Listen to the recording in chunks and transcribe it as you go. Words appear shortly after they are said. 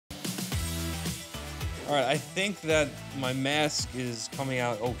All right, I think that my mask is coming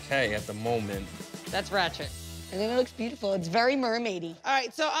out okay at the moment. That's ratchet. I think it looks beautiful. It's very mermaidy. All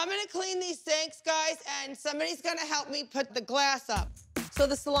right, so I'm gonna clean these sinks, guys, and somebody's gonna help me put the glass up. So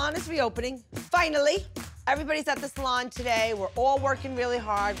the salon is reopening, finally. Everybody's at the salon today. We're all working really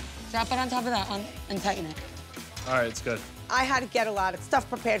hard. Drop it on top of that one and tighten it. All right, it's good. I had to get a lot of stuff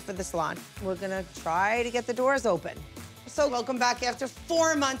prepared for the salon. We're gonna try to get the doors open. So welcome back after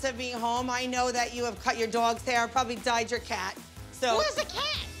 4 months of being home. I know that you have cut your dog's hair, probably dyed your cat. So Who has a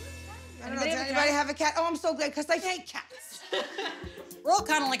cat? I don't know, does anybody have a cat? Oh, I'm so glad, because I hate cats. We're all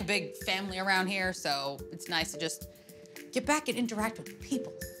kind of like a big family around here, so it's nice to just get back and interact with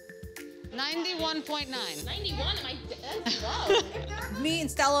people. 91.9. 91? Am I that's low? Me and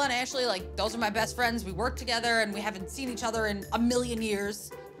Stella and Ashley, like, those are my best friends. We work together and we haven't seen each other in a million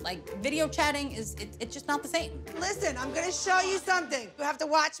years. Like, video chatting it's just not the same. Listen, I'm gonna show you something. You have to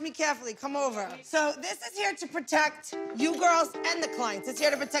watch me carefully. Come over. So this is here to protect you girls and the clients. It's here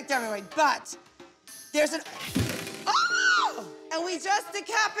to protect everybody. But there's an... Oh! And we just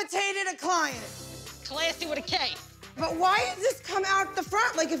decapitated a client. Classy with a K. But why did this come out the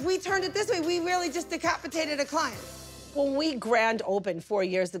front? Like, if we turned it this way, we really just decapitated a client. When we grand opened 4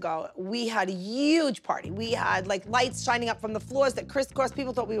 years ago, we had a huge party. We had like lights shining up from the floors that crisscrossed.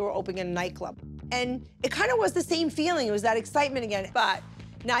 People thought we were opening a nightclub. And it kind of was the same feeling. It was that excitement again. But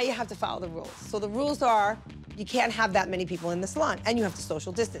now you have to follow the rules. So the rules are you can't have that many people in the salon and you have to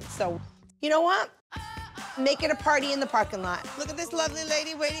social distance. So you know what? Make it a party in the parking lot. Look at this lovely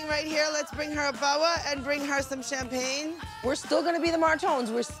lady waiting right here. Let's bring her a boa and bring her some champagne. We're still gonna be the Martones.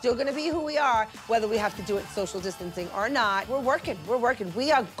 We're still gonna be who we are, whether we have to do it social distancing or not. We're working, we're working.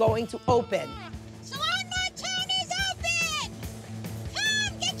 We are going to open. Salon Martone is open!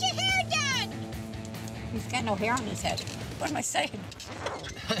 Come, get your hair done! He's got no hair on his head. What am I saying?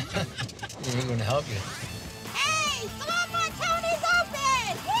 We're going to help you. Hey, Salon Martone is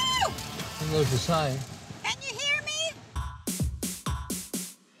open! Woo! And there's the sign. Can you hear me?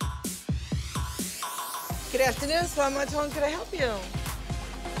 Good afternoon, Salon Martone. Could I help you?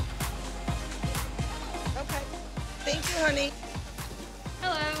 Okay. Thank you, honey.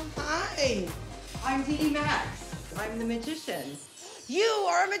 Hello. Hi. I'm Dee Max. I'm the magician. You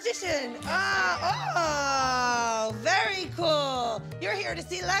are a magician. Oh, very cool. You're here to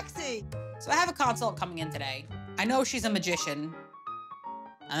see Lexi. So I have a consult coming in today. I know she's a magician,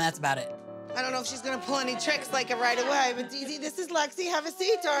 and that's about it. I don't know if she's gonna pull any tricks like it right away, but Dee, this is Lexi. Have a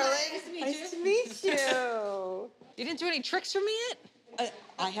seat, darling. Nice to meet you. You didn't do any tricks for me yet?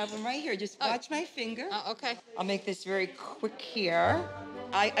 I have them right here. Just watch my finger. Oh, okay. I'll make this very quick here.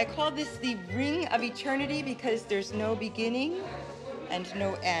 I call this the ring of eternity because there's no beginning and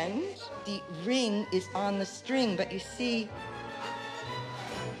no end. The ring is on the string, but you see,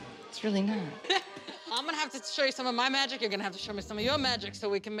 it's really not. I'm gonna have to show you some of my magic. You're gonna have to show me some of your magic so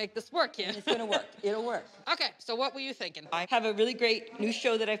we can make this work here. It's gonna work. It'll work. Okay, so what were you thinking? I have a really great new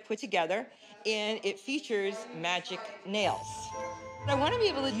show that I've put together, and it features magic nails. I want to be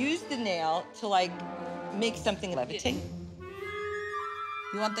able to use the nail to, like, make something levitate.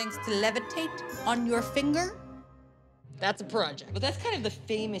 You want things to levitate on your finger? That's a project. Well, that's kind of the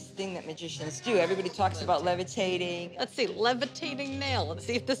famous thing that magicians do. Everybody talks about levitating. Let's see, levitating nail. Let's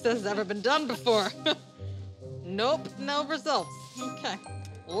see if this has ever been done before. Nope, no results. Okay.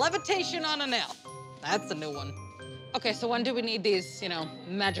 Levitation on a nail. That's a new one. Okay, so when do we need these,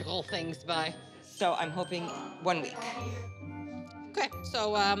 magical things by? So I'm hoping 1 week. Okay,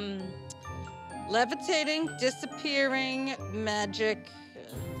 so, levitating, disappearing, magic.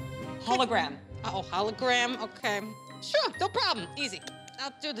 Hologram. Oh, hologram, okay. Sure, no problem, easy.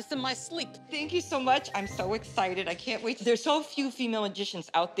 I'll do this in my sleep. Thank you so much. I'm so excited. I can't wait. There's so few female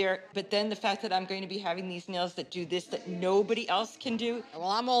magicians out there, but then the fact that I'm going to be having these nails that do this that nobody else can do. Well,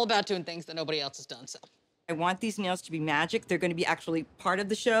 I'm all about doing things that nobody else has done, so. I want these nails to be magic. They're going to be actually part of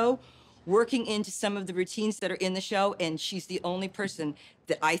the show, working into some of the routines that are in the show, and she's the only person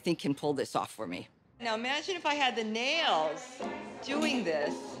that I think can pull this off for me. Now imagine if I had the nails doing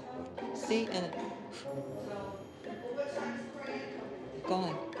this. See, and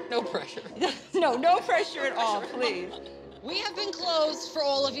gone. No pressure. No pressure at all, please. We have been closed for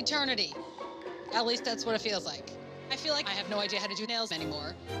all of eternity. At least that's what it feels like. I feel like I have no idea how to do nails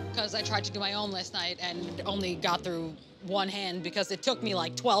anymore because I tried to do my own last night and only got through one hand because it took me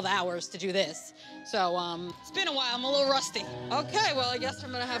like 12 hours to do this. So, it's been a while. I'm a little rusty. Okay, well, I guess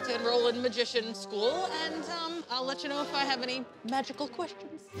I'm gonna have to enroll in magician school and I'll let you know if I have any magical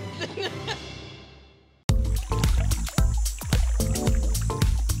questions.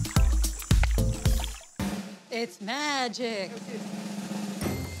 It's magic.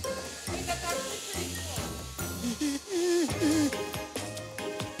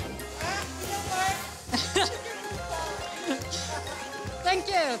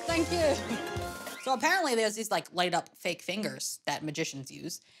 Thank you. So apparently there's these like light up fake fingers that magicians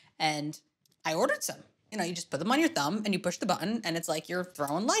use, and I ordered some. You know, you just put them on your thumb and you push the button and it's like you're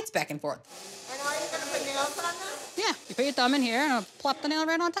throwing lights back and forth. And are you gonna put nails on them? Yeah, you put your thumb in here and I'll plop the nail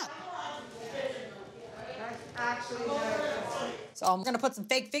right on top. That's actually nice. So I'm gonna put some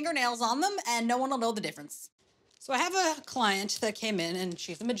fake fingernails on them and no one will know the difference. So I have a client that came in and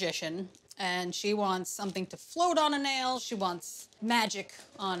she's a magician and she wants something to float on a nail. She wants magic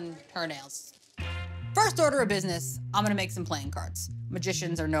on her nails. First order of business, I'm gonna make some playing cards.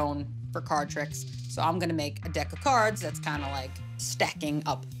 Magicians are known for card tricks, so I'm gonna make a deck of cards that's kind of like stacking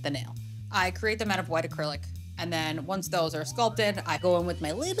up the nail. I create them out of white acrylic, and then once those are sculpted, I go in with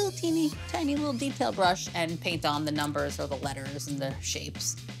my little teeny tiny little detail brush and paint on the numbers or the letters and the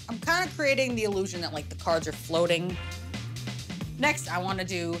shapes. I'm kind of creating the illusion that like the cards are floating. Next, I want to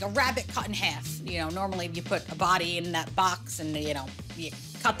do a rabbit cut in half. You know, normally you put a body in that box and you know, you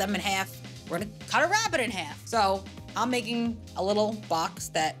cut them in half. We're gonna cut a rabbit in half. So I'm making a little box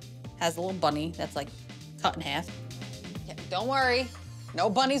that has a little bunny that's like cut in half. Yeah, don't worry, no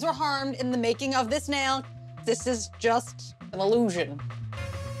bunnies were harmed in the making of this nail. This is just an illusion.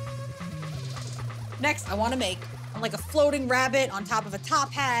 Next, I wanna make like a floating rabbit on top of a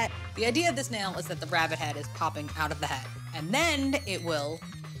top hat. The idea of this nail is that the rabbit head is popping out of the hat, and then it will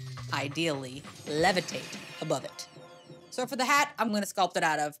ideally levitate above it. So for the hat, I'm gonna sculpt it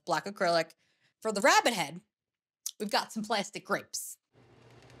out of black acrylic. For the rabbit head, we've got some plastic grapes.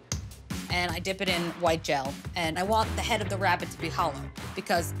 And I dip it in white gel. And I want the head of the rabbit to be hollow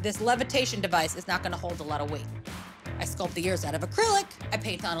because this levitation device is not gonna hold a lot of weight. I sculpt the ears out of acrylic. I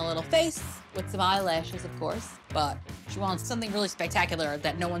paint on a little face with some eyelashes, of course. But she wants something really spectacular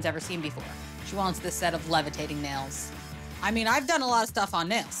that no one's ever seen before. She wants this set of levitating nails. I mean, I've done a lot of stuff on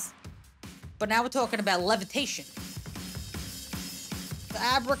nails, but now we're talking about levitation. The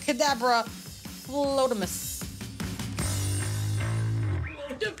abracadabra floatimus.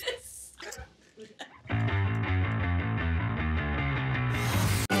 Floatimus.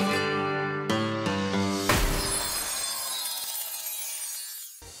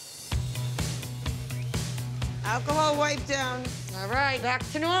 Alcohol wipe down. All right, back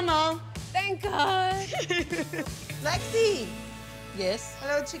to normal. Thank God. Lexi. Yes?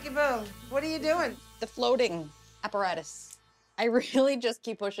 Hello, Chicky Boo. What are you doing? The floating apparatus. I really just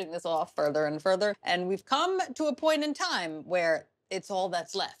keep pushing this off further and further, and we've come to a point in time where it's all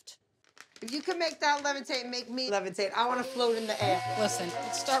that's left. If you can make that levitate, make me levitate. I want to float in the air. Listen,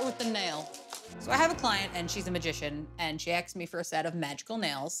 let's start with the nail. So I have a client, and she's a magician, and she asked me for a set of magical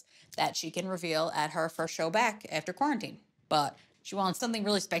nails that she can reveal at her first show back after quarantine. But she wants something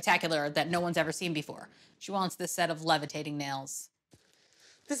really spectacular that no one's ever seen before. She wants this set of levitating nails.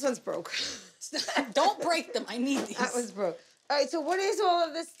 This one's broke. Don't break them, I need these. That was broke. All right, so what is all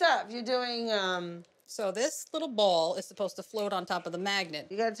of this stuff? You're doing, So this little ball is supposed to float on top of the magnet.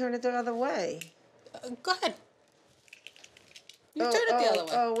 You gotta turn it the other way. Go ahead. You turn it the other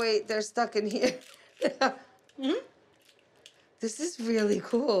way. Oh, wait, they're stuck in here. Hmm? This is really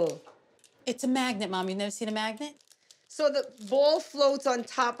cool. It's a magnet, Mom. You've never seen a magnet? So the ball floats on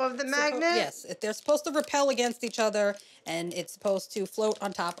top of the magnet? Yes. They're supposed to repel against each other, and it's supposed to float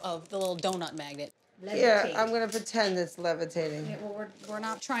on top of the little donut magnet. Yeah, I'm gonna pretend it's levitating. Yeah, well, we're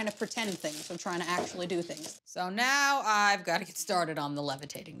not trying to pretend things. We're trying to actually do things. So now I've got to get started on the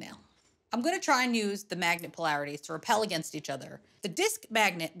levitating nail. I'm going to try and use the magnet polarities to repel against each other. The disc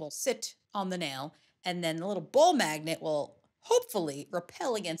magnet will sit on the nail, and then the little ball magnet will hopefully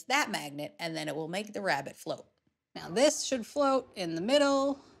repel against that magnet, and then it will make the rabbit float. Now this should float in the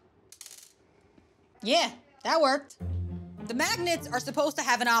middle. Yeah, that worked. The magnets are supposed to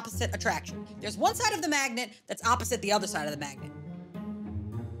have an opposite attraction. There's one side of the magnet that's opposite the other side of the magnet.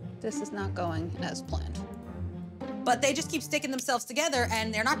 This is not going as planned. But they just keep sticking themselves together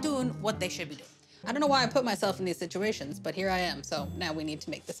and they're not doing what they should be doing. I don't know why I put myself in these situations, but here I am. So now we need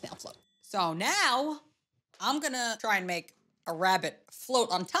to make this nail float. So now I'm gonna try and make a rabbit float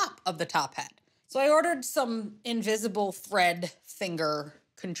on top of the top hat. So I ordered some invisible thread finger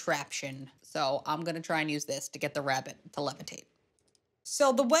contraption. So I'm gonna try and use this to get the rabbit to levitate.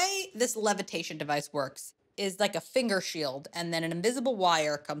 So the way this levitation device works is like a finger shield and then an invisible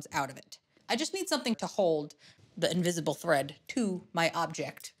wire comes out of it. I just need something to hold the invisible thread to my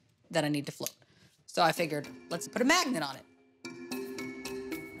object that I need to float. So I figured, let's put a magnet on it.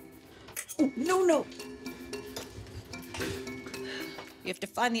 Oh, no. You have to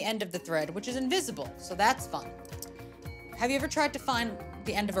find the end of the thread, which is invisible, so that's fun. Have you ever tried to find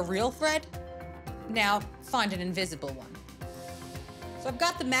the end of a real thread? Now, find an invisible one. So I've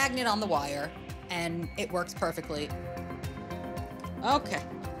got the magnet on the wire, and it works perfectly. Okay,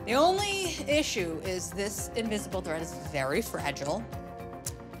 The only issue is this invisible thread is very fragile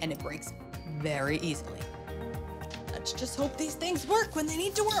and it breaks very easily. Let's just hope these things work when they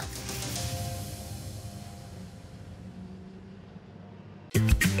need to work.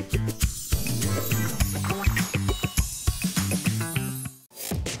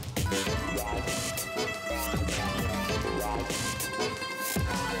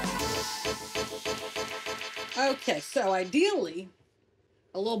 Okay, so ideally,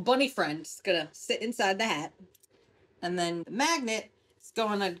 a little bunny friend is gonna sit inside the hat, and then the magnet is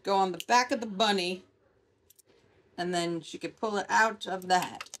gonna go on the back of the bunny, and then she could pull it out of the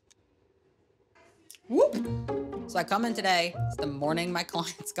hat. Whoop! So I come in today, it's the morning my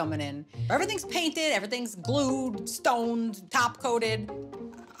client's coming in. Everything's painted, everything's glued, stoned, top coated.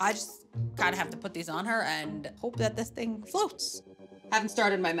 I just kind of have to put these on her and hope that this thing floats. Haven't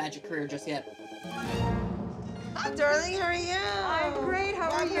started my magic career just yet. Hi, darling, how are you? I'm great, how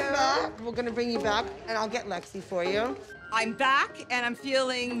are Welcome you? back. We're gonna bring you back, and I'll get Lexi for you. I'm back and I'm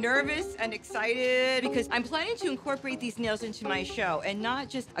feeling nervous and excited because I'm planning to incorporate these nails into my show and not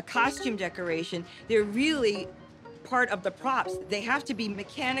just a costume decoration. They're really part of the props. They have to be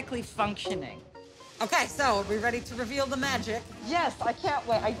mechanically functioning. Okay, so are we ready to reveal the magic? Yes, I can't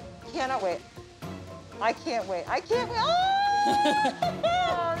wait. I cannot wait. I can't wait. I can't wait. Oh!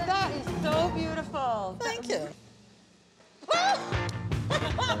 Oh, that is so beautiful. Thank you.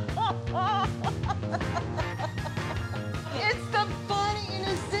 It's the bunny in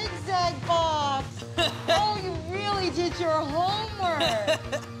a zigzag box. Oh, you really did your homework.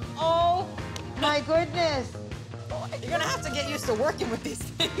 Oh, my goodness. You're gonna have to get used to working with these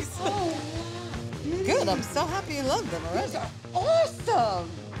things. Oh, Good, I'm so happy you love them already. these are awesome.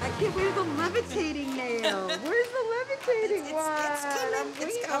 I can't wait for the levitating nail. Where's the levitating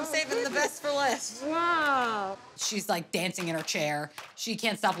one? I'm saving the best for last. Wow. She's like dancing in her chair. She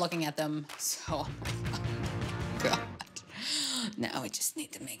can't stop looking at them. So, God. Now we just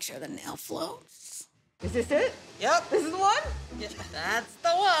need to make sure the nail floats. Is this it? Yep. This is the one? Yeah, that's the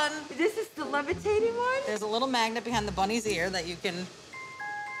one. This is the levitating one? There's a little magnet behind the bunny's ear that you can...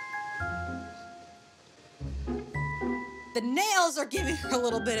 The nails are giving her a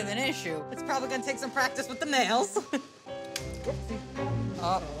little bit of an issue. It's probably gonna take some practice with the nails.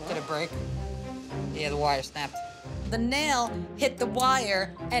 Oh, did it break? Yeah, the wire snapped. The nail hit the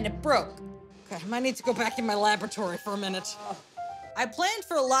wire and it broke. Okay, I might need to go back in my laboratory for a minute. I planned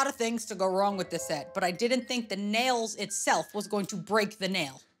for a lot of things to go wrong with this set, but I didn't think the nails itself was going to break the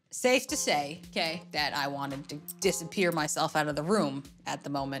nail. Safe to say, okay, that I wanted to disappear myself out of the room at the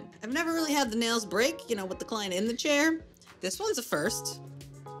moment. I've never really had the nails break, you know, with the client in the chair. This one's a first.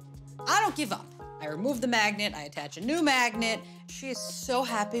 I don't give up. I remove the magnet, I attach a new magnet. She is so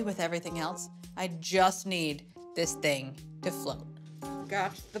happy with everything else. I just need this thing to float.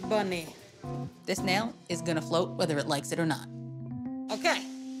 Got the bunny. This nail is gonna float whether it likes it or not. Okay,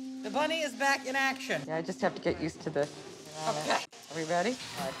 the bunny is back in action. Yeah, I just have to get used to this. Okay, Are we ready?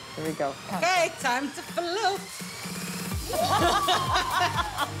 All right, here we go. okay, time to float.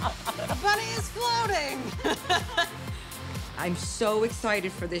 The bunny is floating. I'm so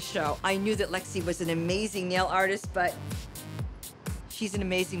excited for this show. I knew that Lexi was an amazing nail artist, but she's an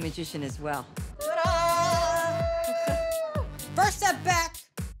amazing magician as well. Ta-da! First step back,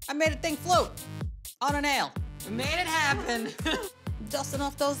 I made a thing float on a nail. We made it happen. Dusting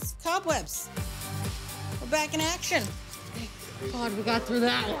off those cobwebs. We're back in action. God, we got through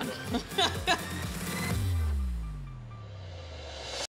that one.